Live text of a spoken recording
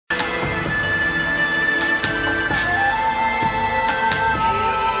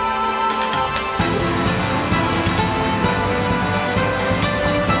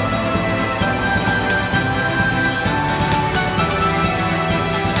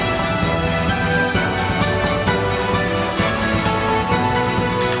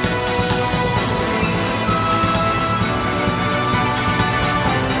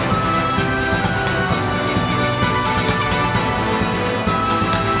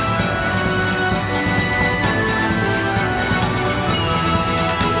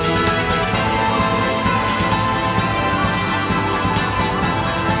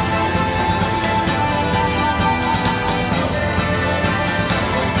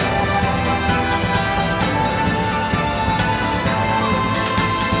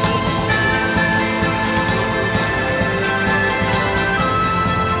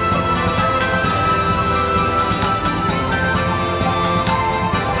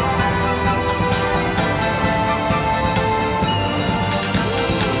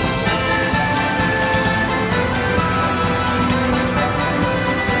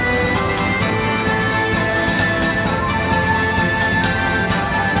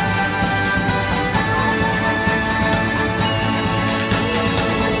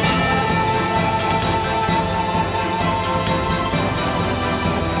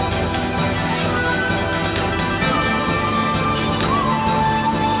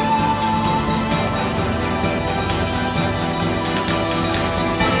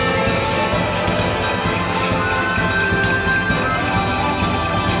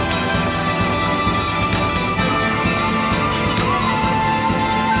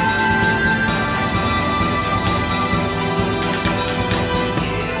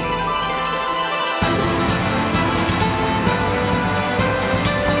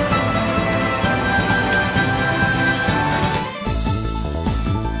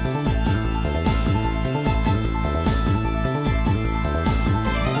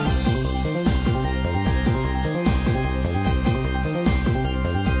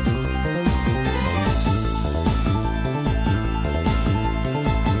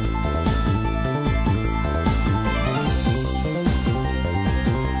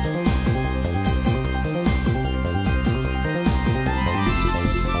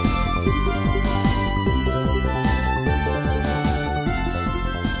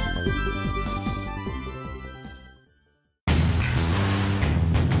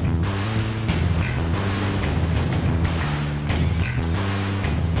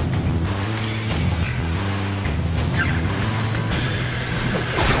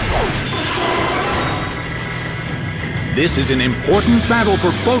This is an important battle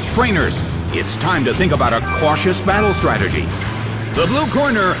for both trainers. It's time to think about a cautious battle strategy. The blue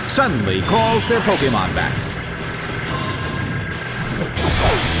corner suddenly calls their Pokémon back.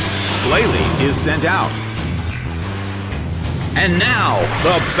 Glalie is sent out. And now,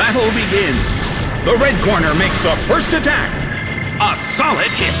 the battle begins. The red corner makes the first attack. A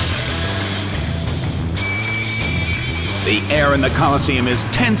solid hit. The air in the Coliseum is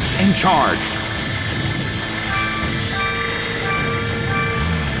tense and charged.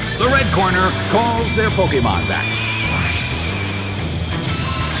 The red corner calls their Pokémon back.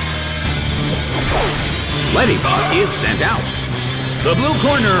 Ledyba is sent out. The blue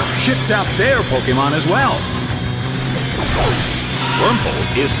corner ships out their Pokémon as well.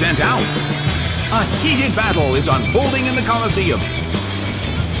 Wurmple is sent out. A heated battle is unfolding in the Coliseum.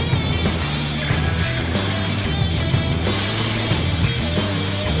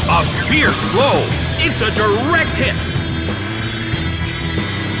 A fierce blow. It's a direct hit.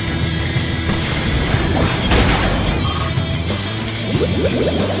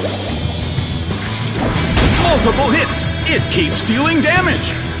 Multiple hits. It keeps dealing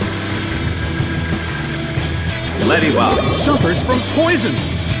damage. Ledyba suffers from poison.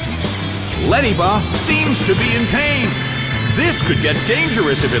 Ledyba seems to be in pain. This could get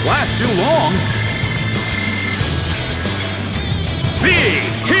dangerous if it lasts too long. Big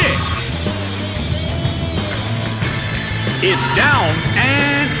hit! It's down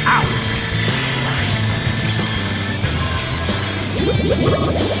and out.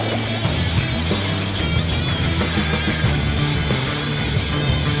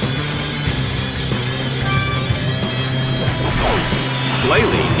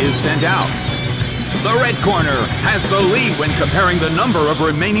 Glalie is sent out. The red corner has the lead when comparing the number of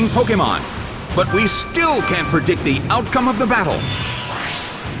remaining Pokémon, but we still can't predict the outcome of the battle.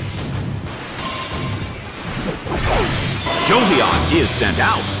 Jolteon is sent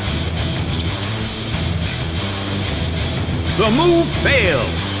out. The move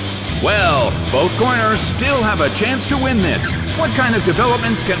fails. Well, both corners still have a chance to win this. What kind of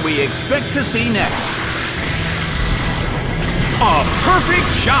developments can we expect to see next? A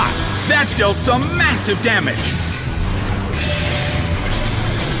perfect shot! That dealt some massive damage.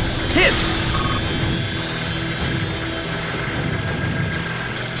 Hit!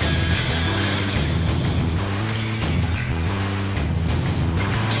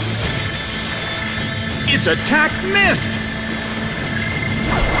 Its attack missed!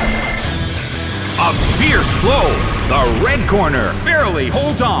 A fierce blow! The red corner barely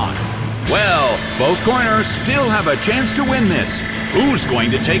holds on. Well, both corners still have a chance to win this. Who's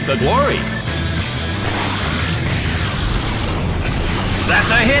going to take the glory? That's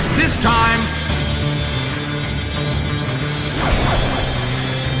a hit this time.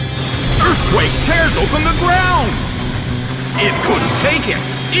 Earthquake tears open the ground. It couldn't take it.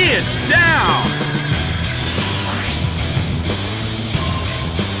 It's down.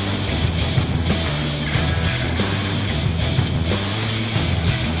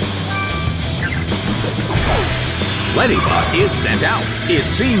 Ledyba is sent out. It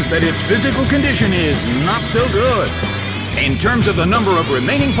seems that its physical condition is not so good. In terms of the number of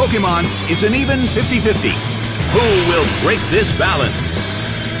remaining Pokémon, it's an even 50-50. Who will break this balance?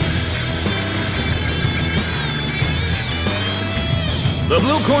 The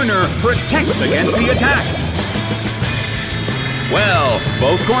blue corner protects against the attack. Well,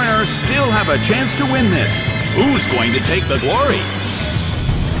 both corners still have a chance to win this. Who's going to take the glory?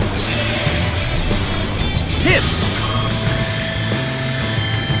 Hit!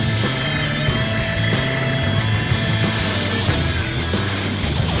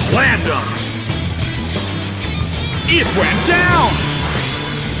 Slammed him! It went down!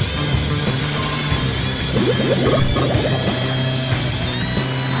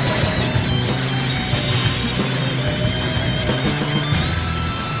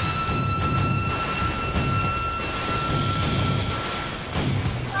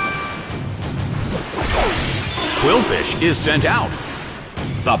 Qwilfish is sent out.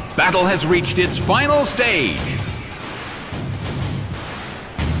 The battle has reached its final stage.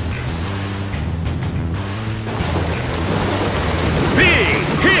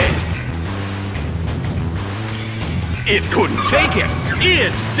 It couldn't take it.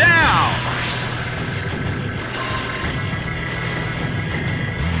 It's down.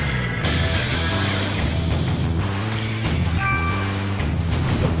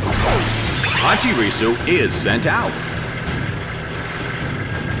 Pachirisu is sent out.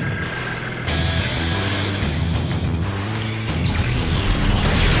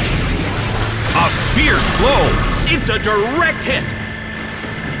 A fierce blow. It's a direct hit.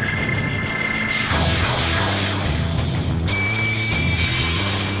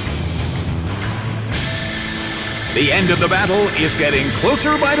 The end of the battle is getting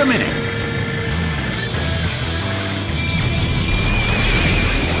closer by the minute.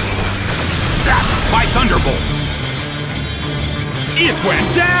 Zapped by Thunderbolt. It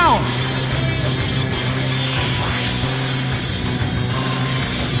went down!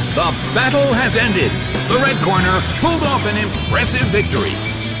 The battle has ended. The red corner pulled off an impressive victory.